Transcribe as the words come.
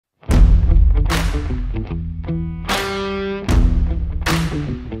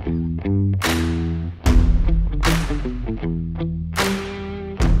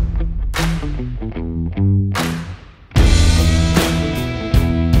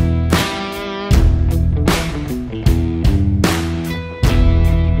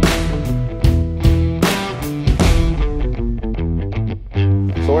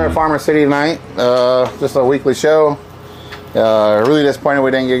at Farmer City tonight. Just a weekly show. Really disappointed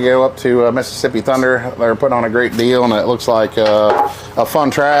we didn't get to go up to Mississippi Thunder. They're putting on a great deal, and it looks like a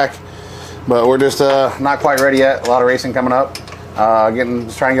fun track. But we're just not quite ready yet. A lot of racing coming up.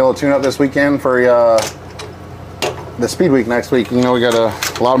 Just trying to get a little tune-up this weekend for the Speed Week next week. You know, we got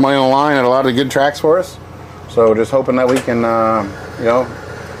a lot of money on the line and a lot of good tracks for us. So just hoping that we can, you know,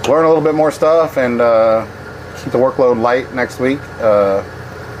 learn a little bit more stuff and keep the workload light next week,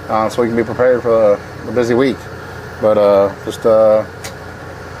 so we can be prepared for the busy week. But just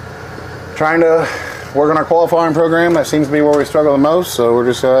trying to work on our qualifying program. That seems to be where we struggle the most. So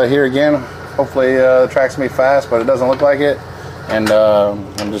we're just here again. Hopefully the track's gonna be fast, but it doesn't look like it. And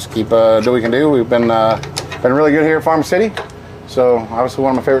just keep do what we can do. We've been really good here at Farm City. So obviously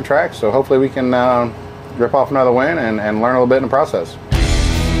one of my favorite tracks. So hopefully we can rip off another win and learn a little bit in the process.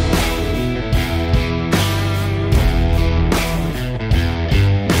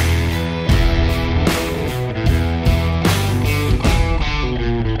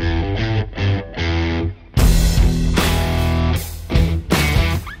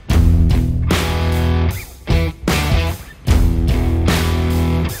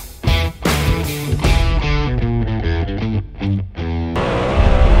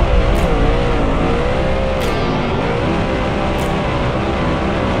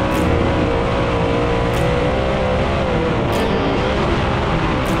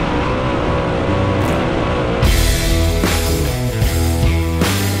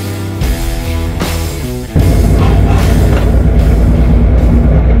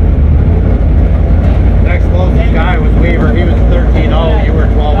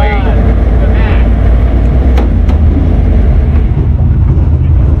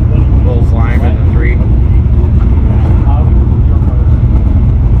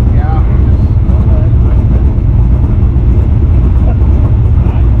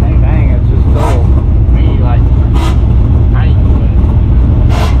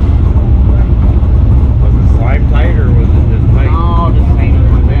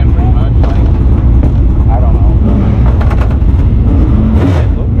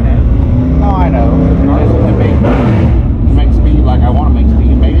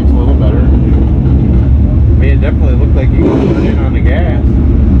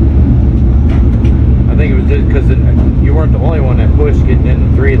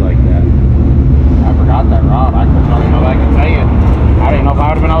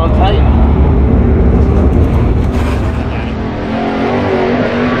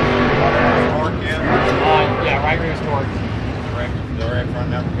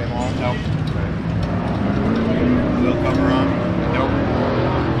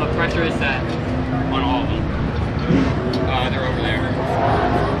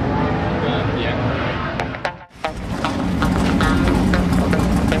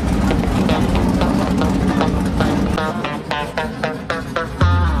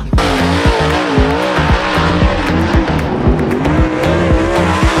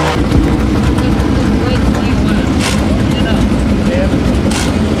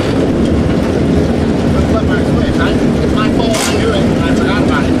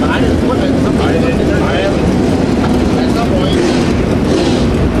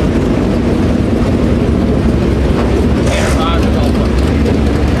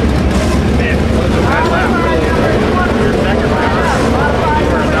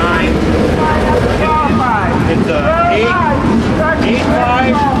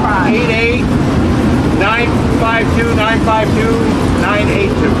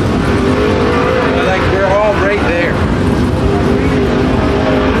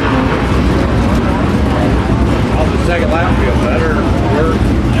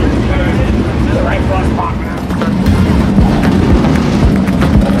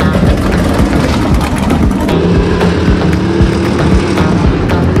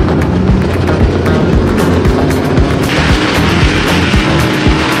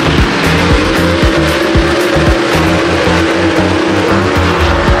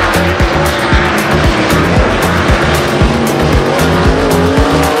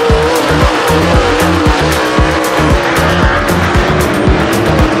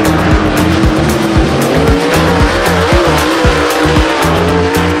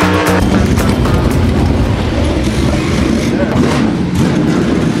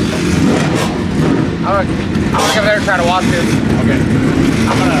 Try to watch this. Okay.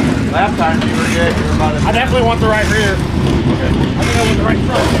 I'm gonna. Last time you were good. You were about to. I definitely want the right rear. Okay. I think I want the right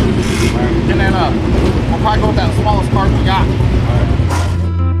front. All right. And then we'll probably go with that smallest carb we got. All right.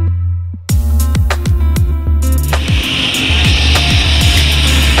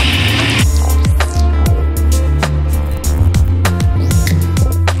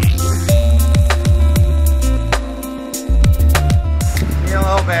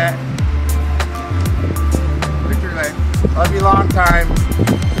 bit. Victor, love you long time.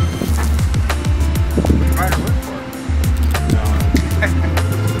 Right, look for it. No.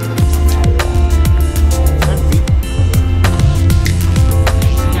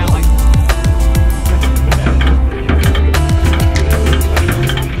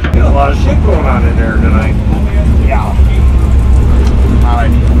 Got a lot of shit going on in there tonight. Yeah. I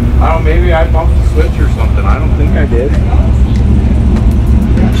don't know, maybe I bumped the switch or something. I don't think I did.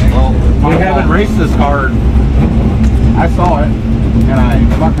 Well, We haven't raced this hard. I saw it and I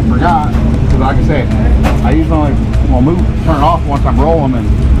fucking forgot. Because like I said, I usually turn it off once I'm rolling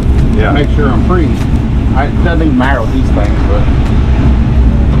and make sure I'm free. It doesn't even matter with these things, but.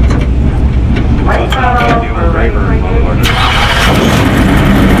 That's not bad, the old driver.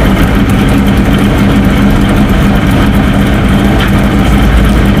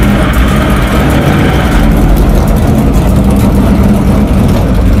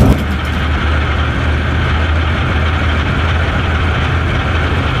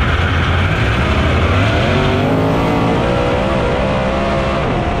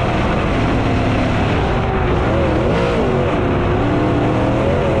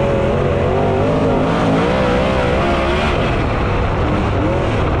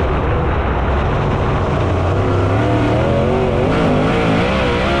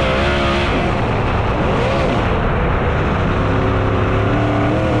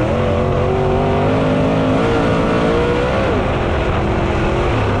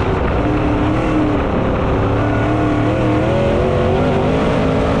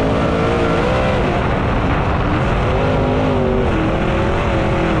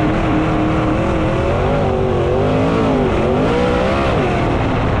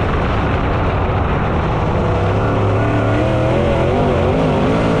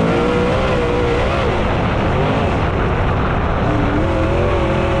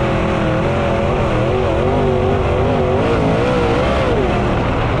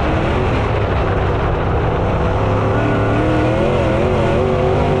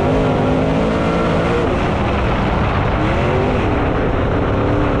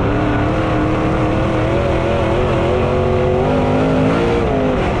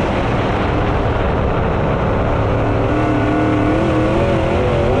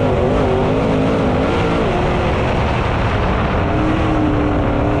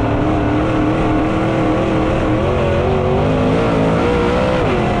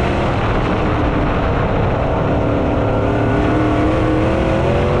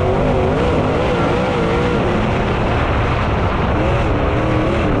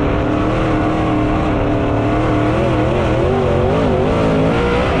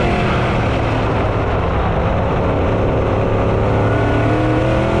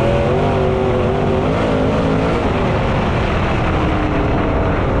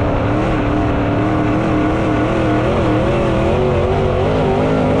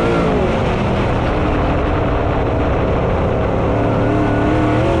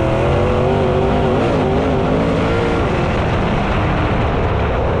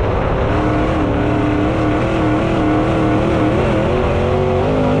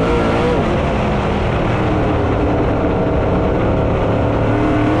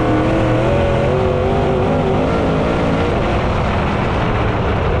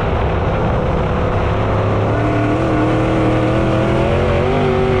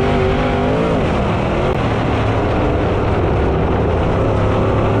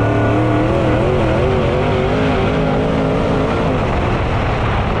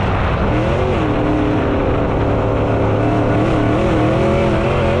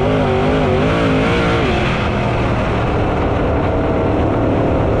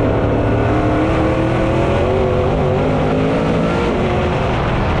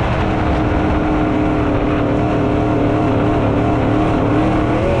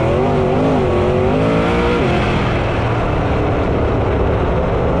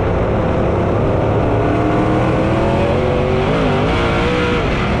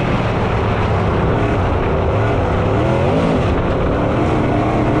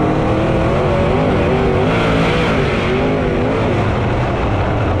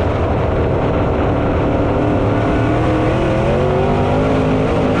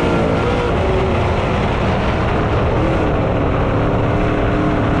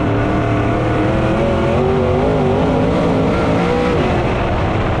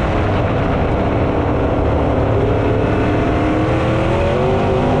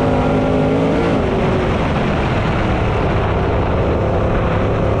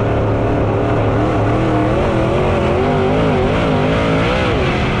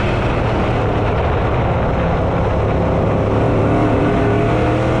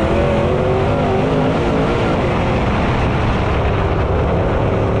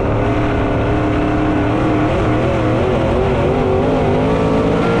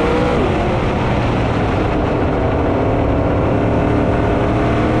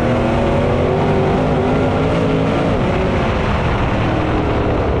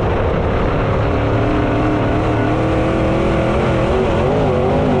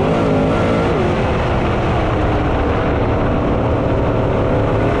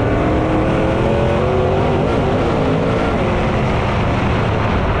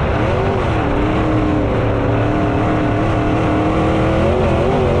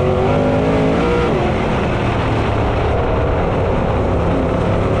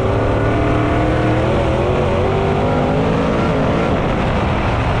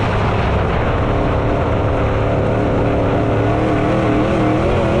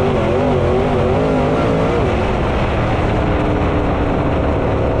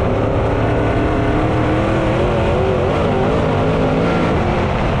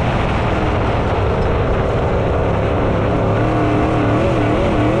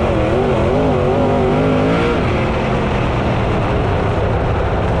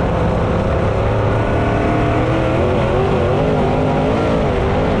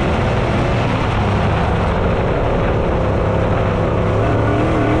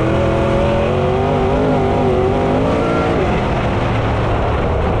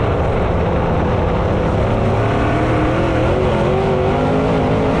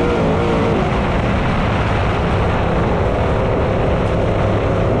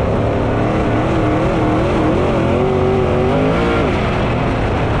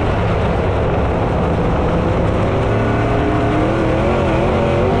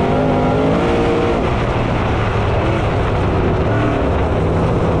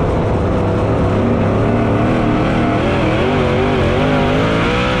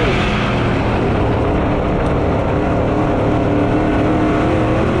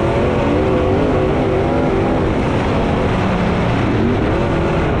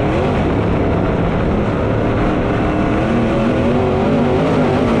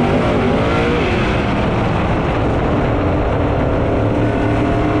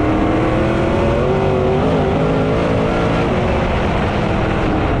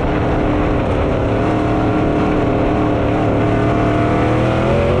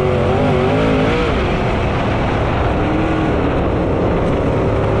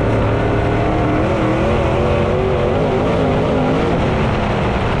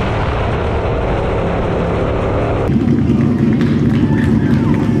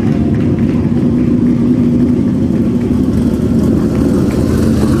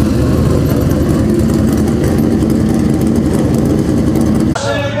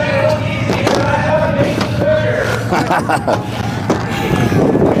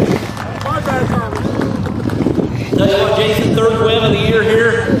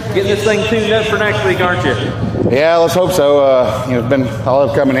 getting this thing tuned up for next week, aren't you? Yeah, let's hope so. You know, it's been, I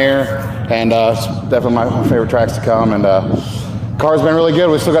love coming here, and it's definitely my favorite tracks to come. And car's been really good.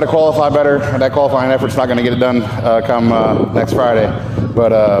 We still got to qualify better. That qualifying effort's not going to get it done come next Friday. But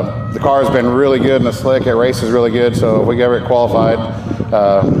the car's been really good, and the slick at race is really good. So if we get it qualified,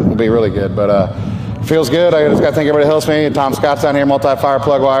 we'll be really good. But feels good. I just got to thank everybody that helps me. Tom Scott's down here, multi-fire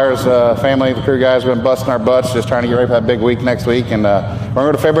plug wires, family, the crew guys have been busting our butts, just trying to get ready for that big week next week. And we're going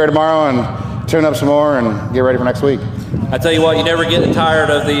to go to February tomorrow and tune up some more and get ready for next week. I tell you what, you never get tired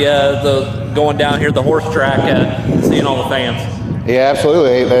of the going down here, the horse track, seeing all the fans. Yeah,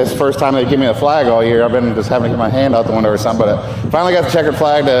 absolutely. That's the first time they give me a flag all year. I've been just having to get my hand out the window or something, but finally got the checkered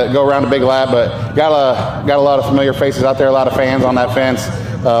flag to go around a big lap. But got a lot of familiar faces out there, a lot of fans on that fence,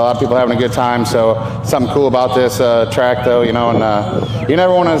 a lot of people having a good time. So something cool about this track, though, you know. And you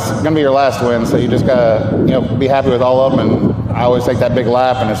never want it's going to be your last win, so you just gotta be happy with all of them. And I always take that big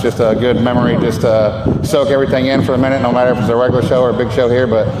lap, and it's just a good memory just to soak everything in for a minute, no matter if it's a regular show or a big show here.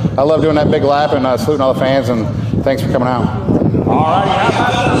 But I love doing that big lap and saluting all the fans, and thanks for coming out. All right.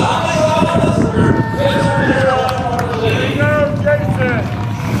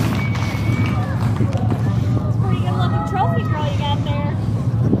 Pretty good looking trophy girl you got there.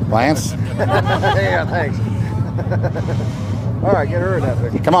 Lance? Yeah, thanks. All right, get her in that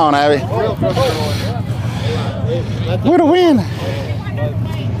picture. Come on, Abby. Way to win.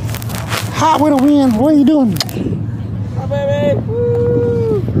 Hot way to win. What are you doing? Hi, baby.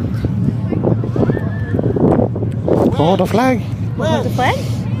 Woo. Hold the flag. Hold the flag?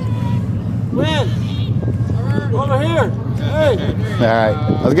 Win. Over here. Hey. All right,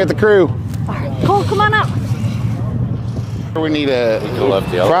 let's get the crew. All right, Cole, come on up. We need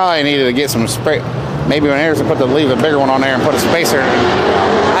probably needed to get some spray. Maybe when Anderson leave a bigger one on there and put a spacer.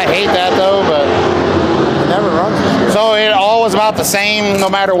 I hate that though, but It never runs. so it all was about the same no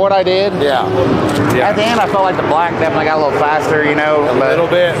matter what I did. Yeah. At the end, I felt like the black definitely got a little faster, you know. A little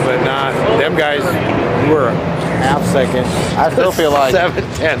bit, but not. Them guys were a half second. I still feel like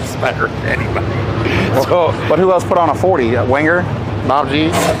 7/10 better than anybody. So, but who else put on a 40? Winger, Bob G.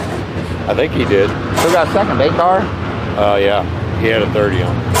 I think he did. Who got second? Car? Yeah, he had a 30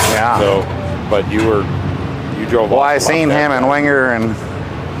 on. Yeah. So, but you drove. Well, off I seen him and Winger and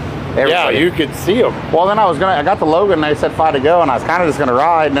everybody. Yeah, you could see him. Well, then I got the Logan and they said 5 to go, and I was kind of just gonna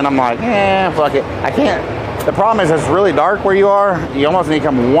ride, and then I'm like, fuck it. I can't. The problem is it's really dark where you are. You almost need to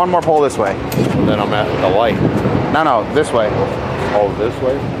come one more pole this way. And then I'm at the light. No, this way. Oh, this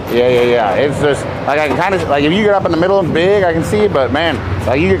way? Yeah. It's just like I can kind of like if you get up in the middle and big, I can see it, but man,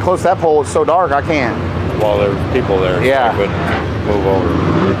 like you get close to that pole, it's so dark, I can't. Well, there's people there. So Yeah. I couldn't move over.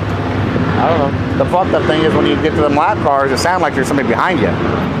 I don't know. The fucked up thing is when you get to them lap cars, it sounds like there's somebody behind you.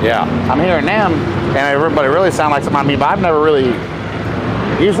 Yeah. I'm hearing them, and everybody really sound like somebody behind me, but I've never really.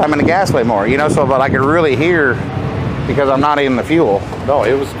 Usually I'm in the gas way more, so but I could really hear because I'm not in the fuel. No,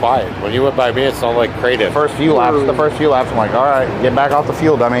 it was quiet. When you went by me, it sounded like crate. The first few laps, I'm like, all right, get back off the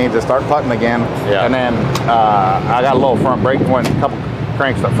fuel, dummy, just start putting again. Yeah. And then I got a little front brake, went a couple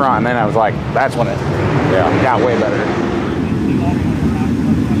cranks up front, and then I was like, that's when it got way better.